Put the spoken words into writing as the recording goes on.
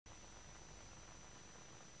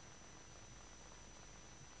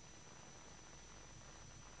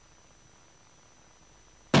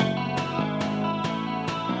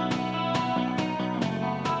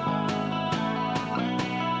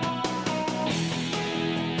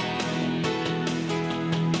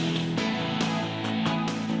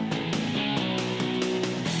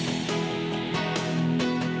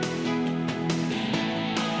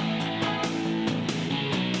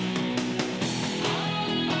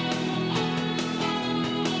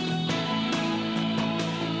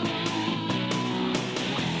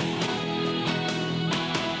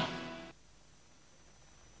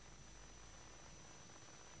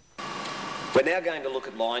We're now going to look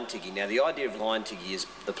at line ticking. Now, the idea of line ticking is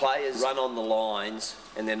the players run on the lines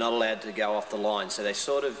and they're not allowed to go off the line. So they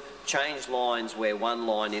sort of change lines where one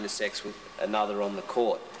line intersects with another on the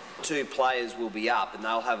court. Two players will be up and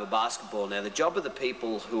they'll have a basketball. Now, the job of the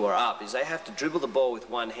people who are up is they have to dribble the ball with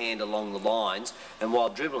one hand along the lines, and while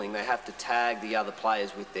dribbling, they have to tag the other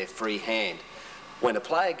players with their free hand. When a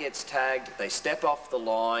player gets tagged, they step off the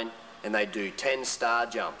line and they do 10 star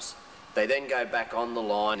jumps. They then go back on the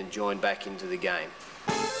line and join back into the game.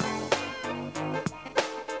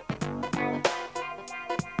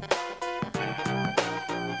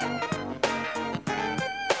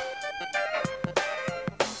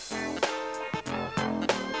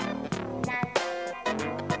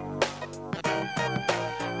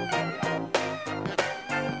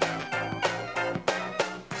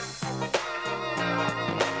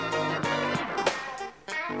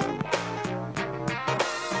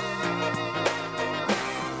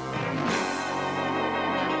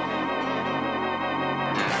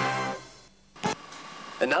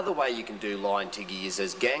 Another way you can do line tiggy is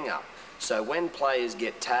as gang up. So when players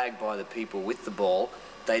get tagged by the people with the ball,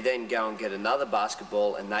 they then go and get another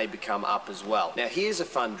basketball and they become up as well. Now here's a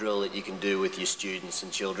fun drill that you can do with your students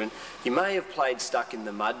and children. You may have played stuck in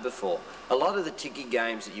the mud before. A lot of the tiggy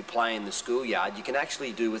games that you play in the schoolyard you can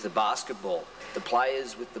actually do with a basketball. The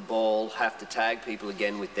players with the ball have to tag people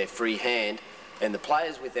again with their free hand, and the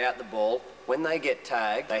players without the ball, when they get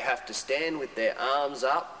tagged, they have to stand with their arms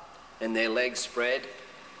up and their legs spread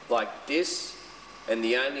like this, and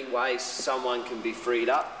the only way someone can be freed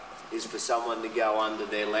up is for someone to go under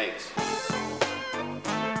their legs.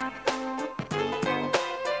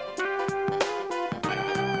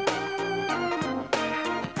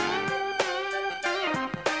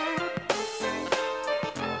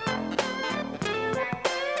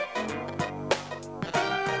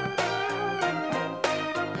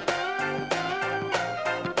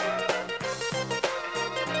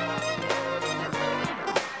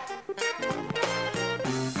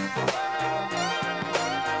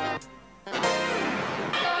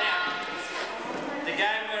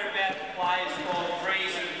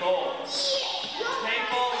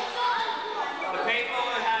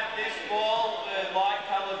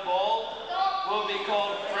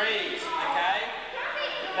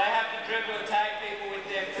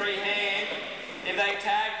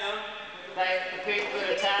 The people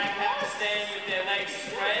that attack have to stand with their legs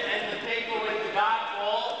spread, and the people with the dark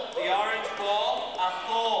ball, the orange ball, are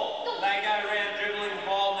four. They go around dribbling the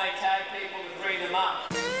ball and they tag people to free them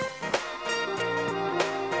up.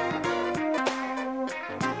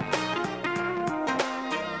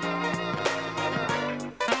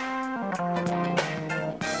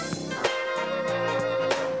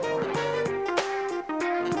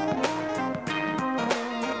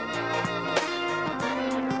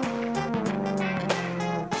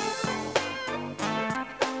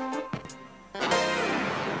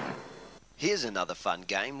 Here's another fun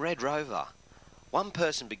game, Red Rover. One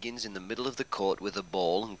person begins in the middle of the court with a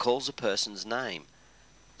ball and calls a person's name.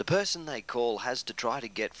 The person they call has to try to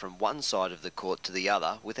get from one side of the court to the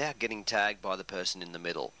other without getting tagged by the person in the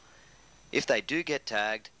middle. If they do get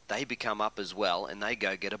tagged, they become up as well and they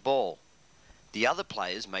go get a ball. The other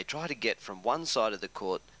players may try to get from one side of the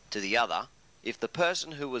court to the other if the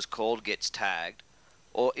person who was called gets tagged,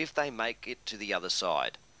 or if they make it to the other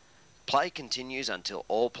side. Play continues until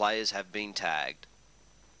all players have been tagged.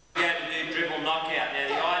 You have to do dribble knockout. Now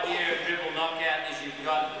the idea of dribble knockout is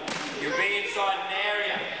you'll be inside an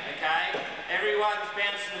area, okay? Everyone's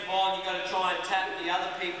bouncing the ball and you've got to try and tap the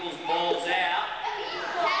other people's balls out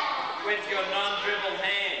with your non-dribble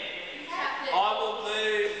hand. I will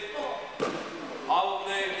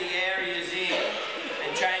move the areas in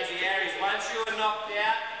and change the areas. Once you are knocked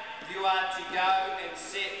out, you are to go and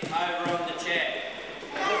sit over on the chair.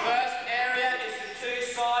 The first area is the two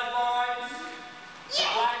sidelines, the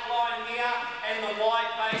black line here and the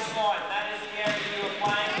white baseline. That is the area you are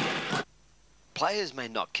playing. Players may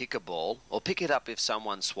not kick a ball or pick it up if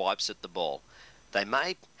someone swipes at the ball. They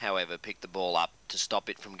may, however, pick the ball up to stop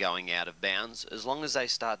it from going out of bounds as long as they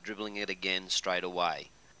start dribbling it again straight away.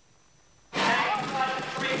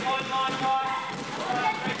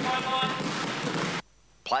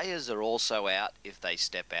 Players are also out if they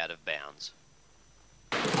step out of bounds.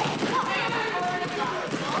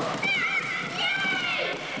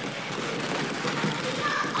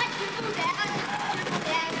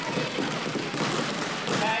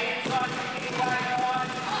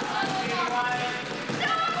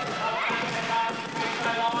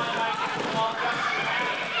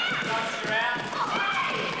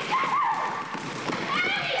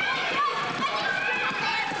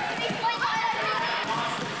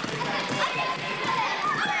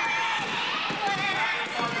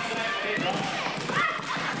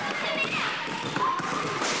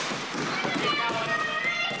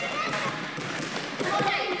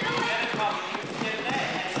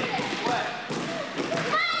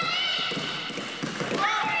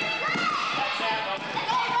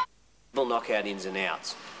 knockout ins and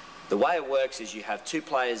outs. The way it works is you have two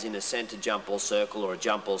players in a centre jump ball circle or a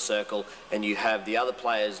jump ball circle, and you have the other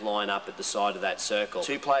players line up at the side of that circle.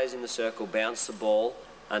 Two players in the circle bounce the ball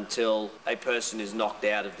until a person is knocked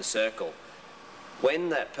out of the circle. When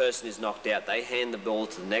that person is knocked out, they hand the ball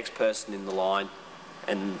to the next person in the line,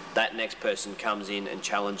 and that next person comes in and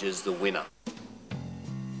challenges the winner.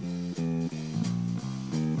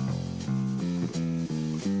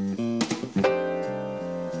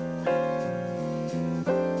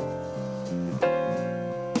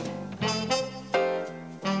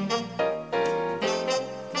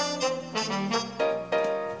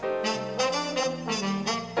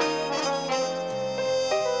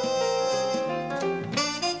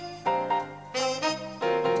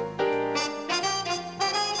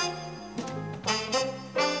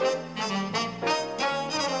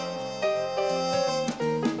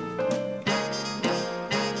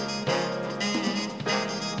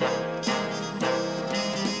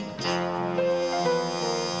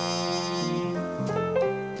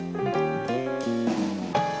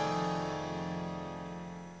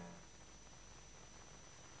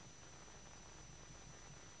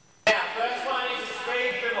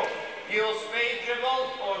 You'll speed dribble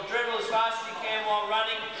or dribble as fast as you can while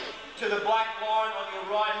running to the black line on your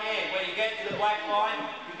right hand. When you get to the black line,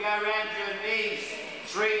 you go around your knees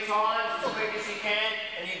 3 times as quick as you can,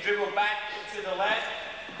 and you dribble back to the left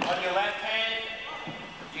on your left hand.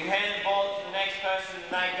 You hand the ball to the next person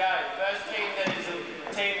and they go. First team that is a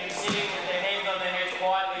team that's sitting with their hands on their heads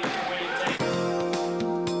quietly is the winning team.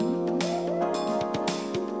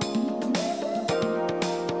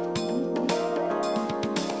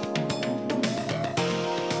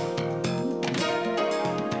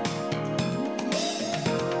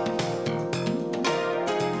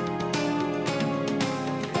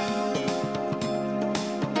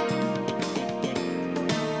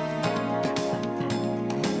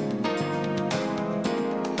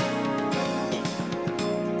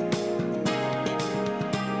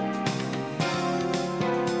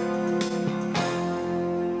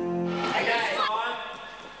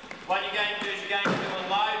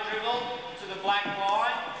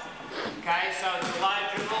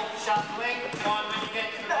 Shuffling. Time when you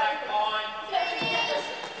get to the black line,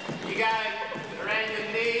 you go around your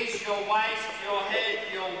knees, your waist, your head,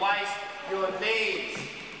 your waist, your knees,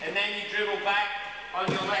 and then you dribble back on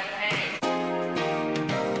your left hand.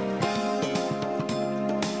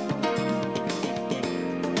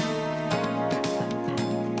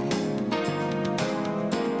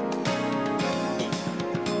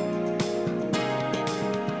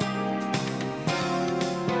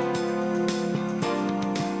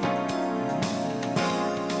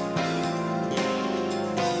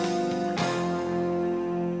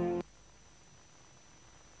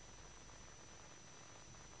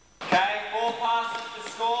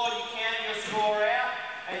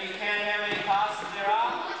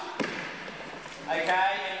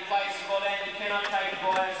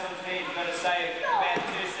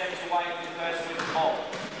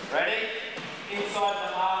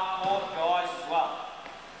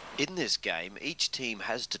 In this game, each team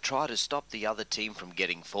has to try to stop the other team from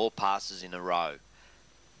getting 4 passes in a row.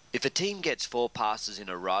 If a team gets 4 passes in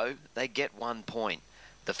a row, they get 1 point.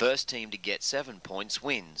 The first team to get 7 points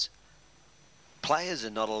wins. Players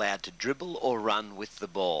are not allowed to dribble or run with the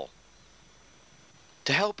ball.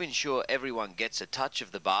 To help ensure everyone gets a touch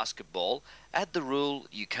of the basketball, add the rule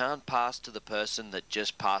you can't pass to the person that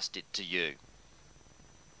just passed it to you.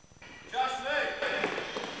 Josh,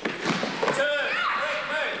 move. 2.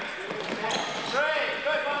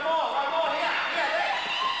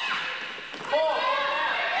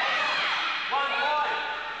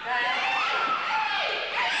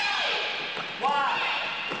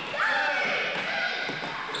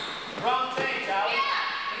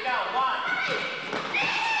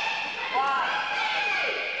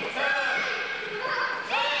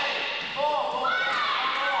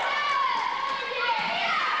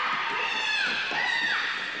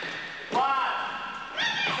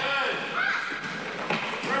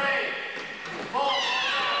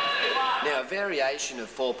 A variation of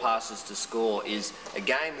 4 passes to score is a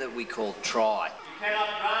game that we call try. You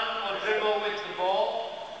cannot run or dribble with the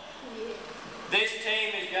ball. This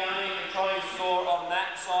team is going and trying to score on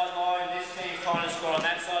that sideline. This team is trying to score on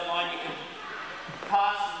that sideline. You can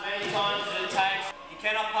pass as many times as it takes. You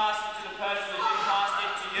cannot pass it to the person that just passed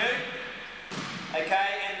it to you. Okay,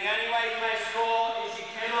 and the only way you may score is you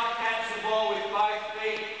cannot catch the ball with both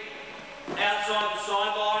feet outside the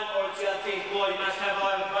sideline, or it's the other team's ball. You must have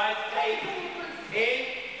over both feet in,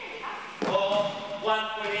 or 1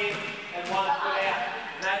 foot in and 1 foot out.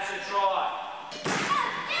 And that's a try.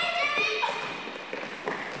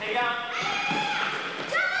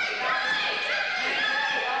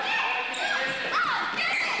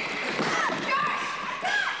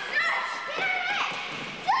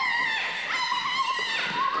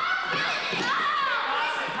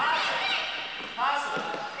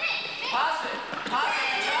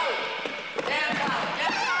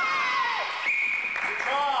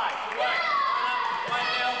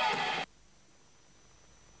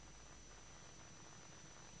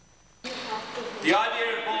 The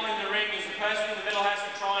idea of ball in the ring is the person in the middle has to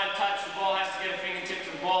try and touch the ball, has to get a fingertip to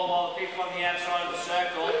the ball, while the people on the outside of the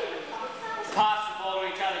circle pass the ball to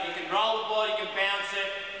each other. You can roll the ball, you can bounce it,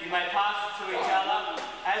 you may pass it to each other.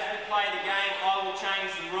 As we play the game, I will change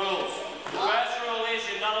the rules. The first rule is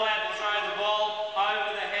you're not allowed to throw the ball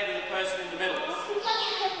over the head of the person in the middle.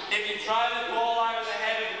 If you throw the ball over the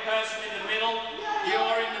head of the person in the middle,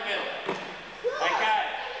 you're in the middle.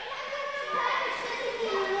 Okay?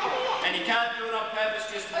 And you can't do it on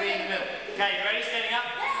purpose just to be in the middle. Okay, you ready? Standing up?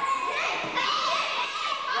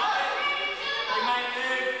 Right. You may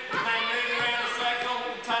move around the circle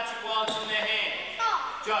and touch it while it's in their hand.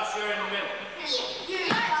 Josh, you're in the middle. Give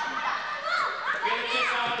it to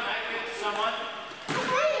someone, mate. Give it to someone.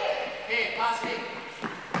 Here, pass me.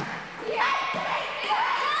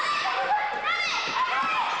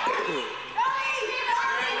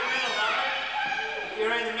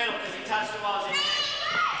 You're in the middle because you touched the while it's in there.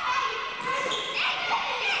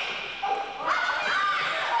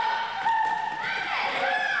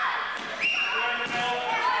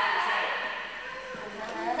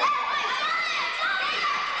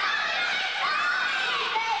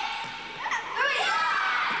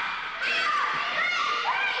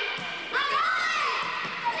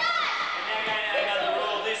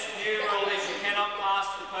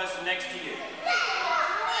 Next to you.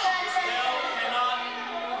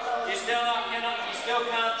 You still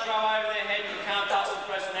can't throw over their head, you can't pass the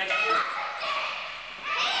person next to you.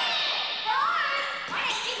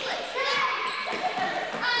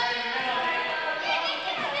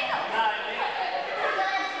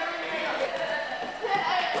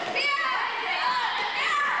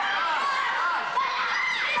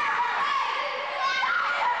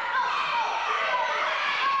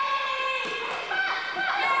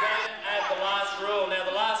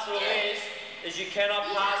 Is you cannot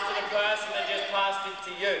pass to the person that just passed it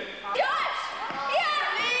to you. Josh!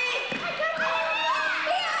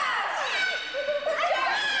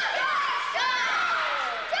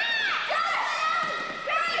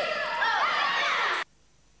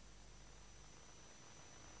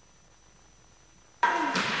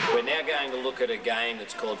 We're now going to look at a game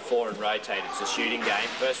that's called Four and Rotate. It's a shooting game.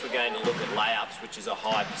 First we're going to look at layups, which is a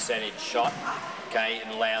high percentage shot. Okay,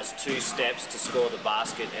 it allows 2 steps to score the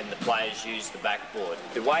basket and the players use the backboard.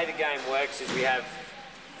 The way the game works is we have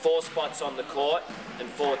 4 spots on the court and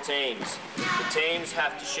 4 teams. The teams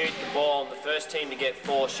have to shoot the ball, and the first team to get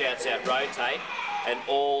 4 shouts out rotate, and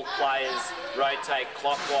all players rotate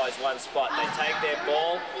clockwise 1 spot. They take their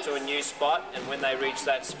ball to a new spot, and when they reach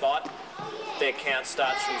that spot, their count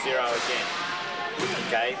starts from 0 again.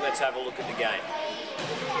 Okay, let's have a look at the game.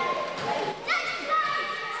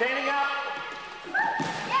 Standing up.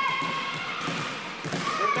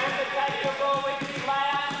 Remember, take your ball with you,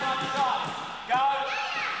 layouts, not shots. Go.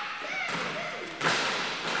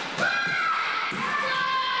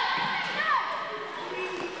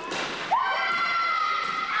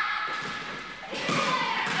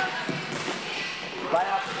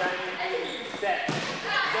 Layouts are going to be set.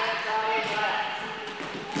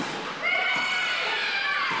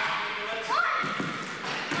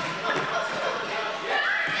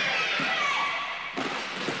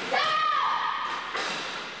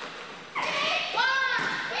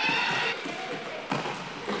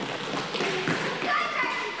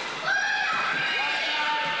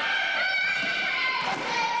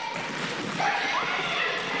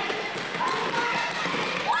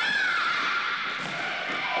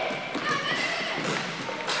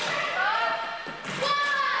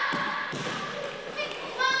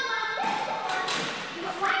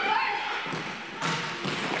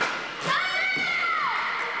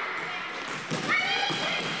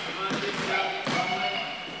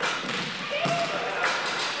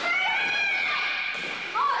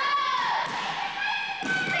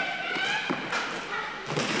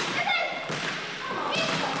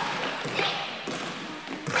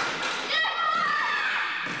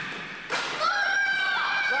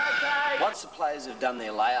 Once the players have done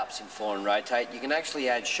their layups in Four and Rotate, you can actually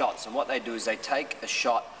add shots, and what they do is they take a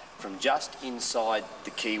shot from just inside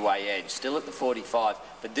the keyway edge, still at the 45,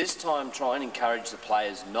 but this time try and encourage the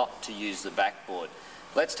players not to use the backboard.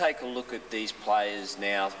 Let's take a look at these players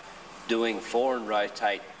now doing Four and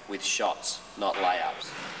Rotate with shots, not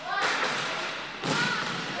layups.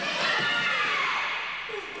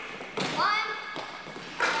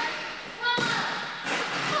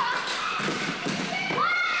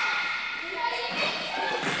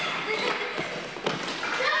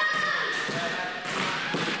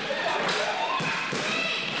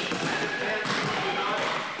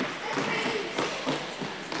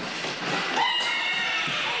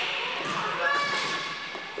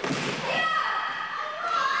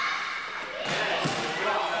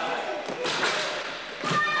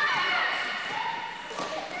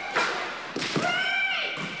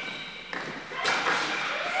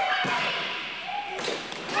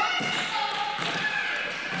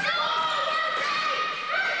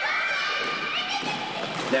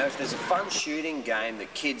 Now, if there's a fun shooting game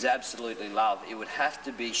that kids absolutely love, it would have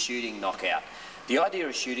to be shooting knockout. The idea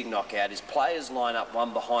of shooting knockout is players line up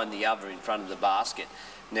one behind the other in front of the basket.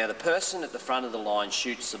 Now, the person at the front of the line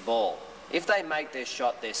shoots the ball. If they make their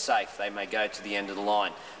shot, they're safe. They may go to the end of the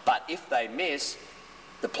line. But if they miss,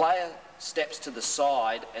 the player steps to the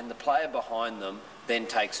side and the player behind them then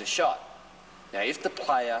takes a shot. Now, if the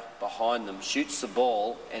player behind them shoots the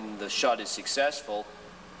ball and the shot is successful,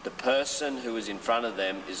 the person who is in front of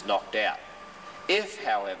them is knocked out. If,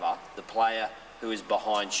 however, the player who is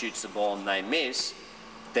behind shoots the ball and they miss,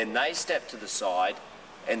 then they step to the side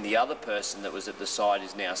and the other person that was at the side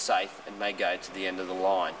is now safe and may go to the end of the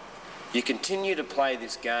line. You continue to play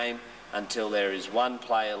this game until there is one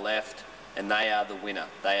player left and they are the winner.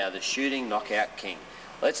 They are the shooting knockout king.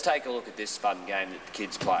 Let's take a look at this fun game that the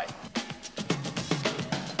kids play.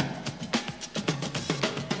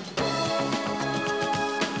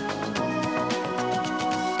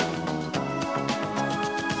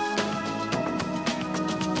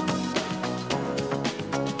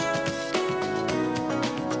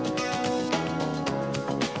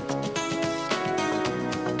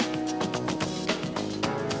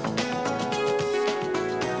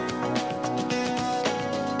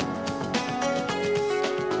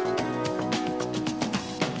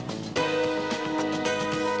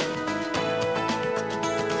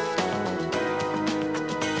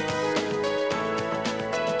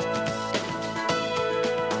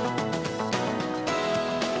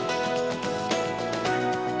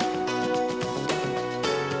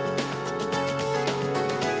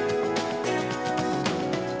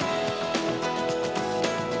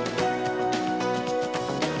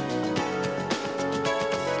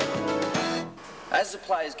 As the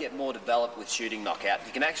players get more developed with shooting knockout,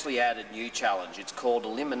 you can actually add a new challenge. It's called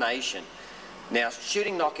elimination. Now,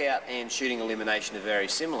 shooting knockout and shooting elimination are very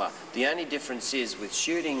similar. The only difference is with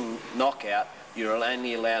shooting knockout, you're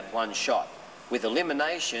only allowed one shot. With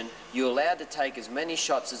elimination, you're allowed to take as many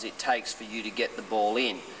shots as it takes for you to get the ball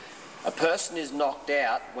in. A person is knocked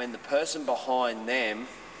out when the person behind them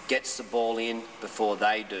gets the ball in before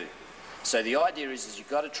they do. So the idea is you've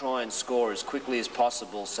got to try and score as quickly as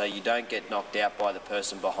possible so you don't get knocked out by the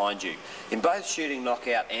person behind you. In both shooting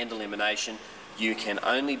knockout and elimination, you can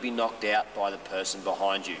only be knocked out by the person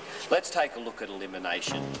behind you. Let's take a look at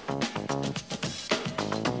elimination.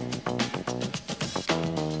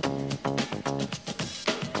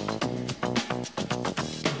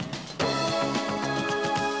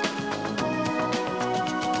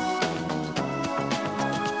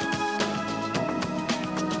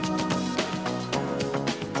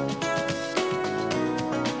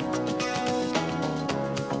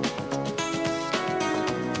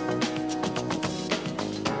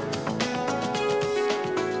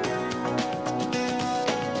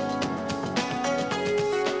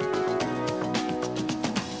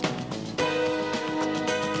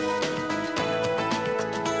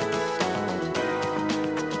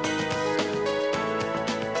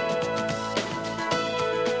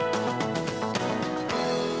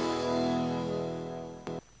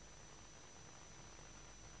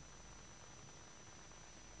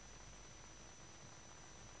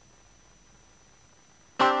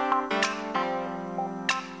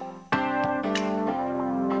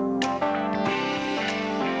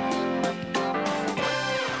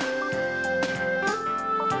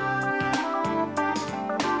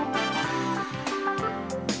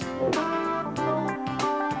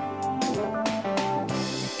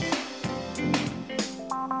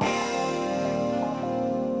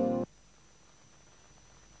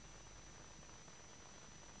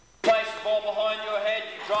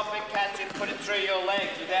 Drop it, catch it, put it through your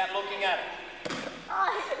legs without looking at it.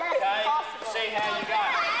 Okay, see how you go.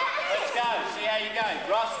 Let's go, see how you go.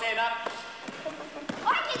 Ross, stand up.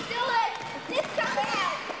 I can do it. This coming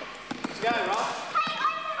out. Let's go, Ross. Hey,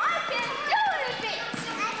 I can do it a bit.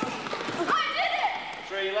 I did it.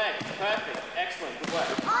 Through your legs. Perfect. Excellent. Good work.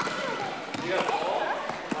 I did it. You got the ball?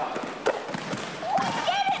 I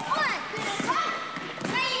did it.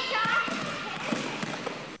 There you go.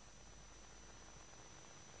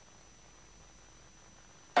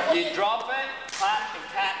 You drop it, clap and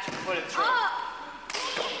catch and put it through.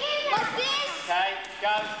 Like this? Okay,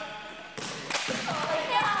 go.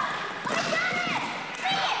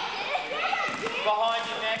 Behind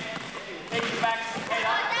your neck. Keep your back, head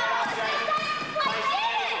up.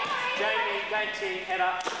 Jamie, don't see, head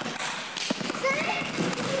up.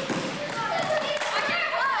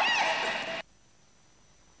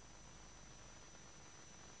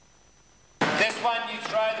 This one, you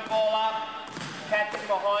throw the ball up, catch it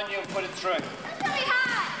behind you and put it through. That's really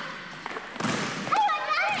hard. Oh, I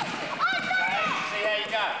got it! I got it! See how you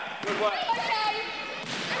go. Good work. Okay.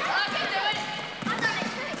 I can do it. I've done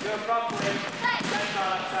it too. Do it properly. Don't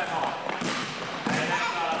start up so high. Okay, don't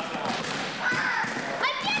start up so high.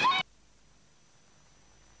 I did it.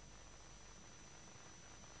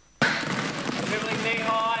 Dribbling knee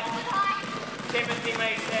high. Timothy,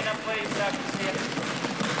 may stand up please so I can see it.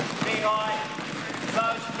 Knee high. As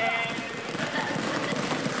low as you can.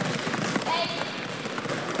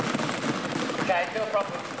 Okay, do it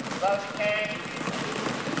properly. As low as you can.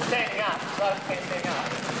 Standing up. As low as you can, standing up.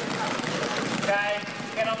 Okay,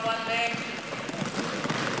 get on one leg.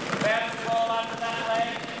 Bounce the ball under that leg.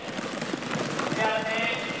 The other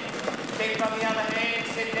hand. Keep on the other hand.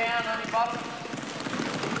 Sit down on your bottom.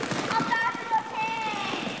 I'm back to the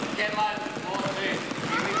pin. Get low with the ball too.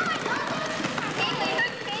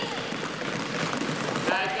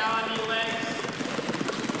 Okay, go on your legs.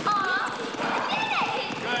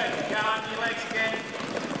 Good. Go on your legs again.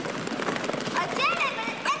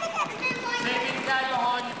 See if you can go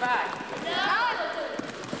behind your back.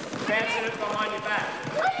 Bounce it behind your back.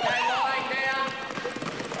 Okay, lie down.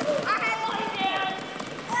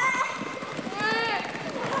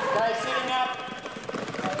 Okay, sitting up.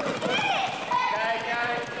 Okay, go.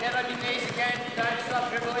 Get on your knees again. Don't stop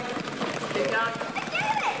dribbling. Keep going.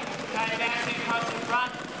 Okay, bouncing across the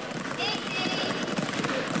front.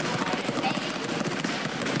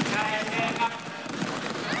 Okay, stand up.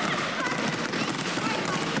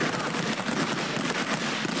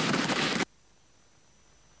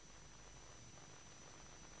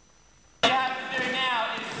 What you have to do now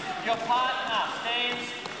is your partner stands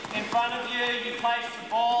in front of you. You place the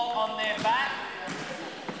ball on their back.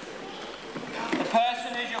 The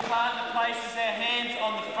person who's your partner places their hands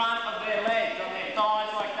on the front of their legs, on their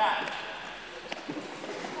thighs like that.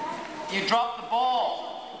 You drop the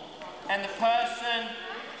ball and the person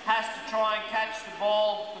has to try and catch the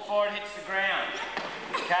ball before it hits the ground.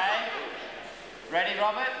 Okay? Ready,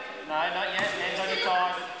 Robert? No, not yet. Hands on your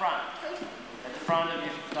thighs at the front. At the front of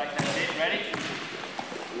you, like that's it. Ready?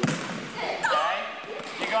 Okay?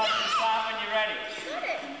 You guys can start when you're ready.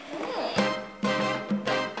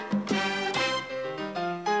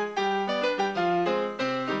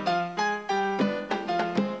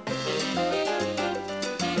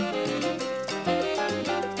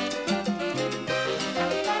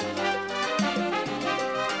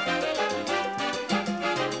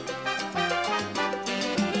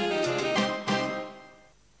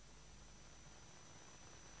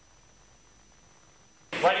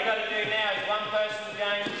 What you've got to do now is one person's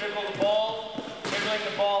going to dribble the ball. Dribbling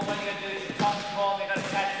the ball, what you're going to do is you toss the ball and you've got to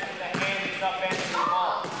catch it with the hand and stop bouncing the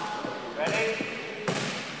ball. Ready?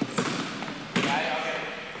 Okay, I'll get it.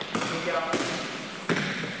 You get on.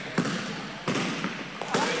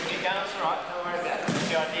 Keep going, it's alright, don't worry about it. That's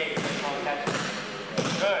the idea.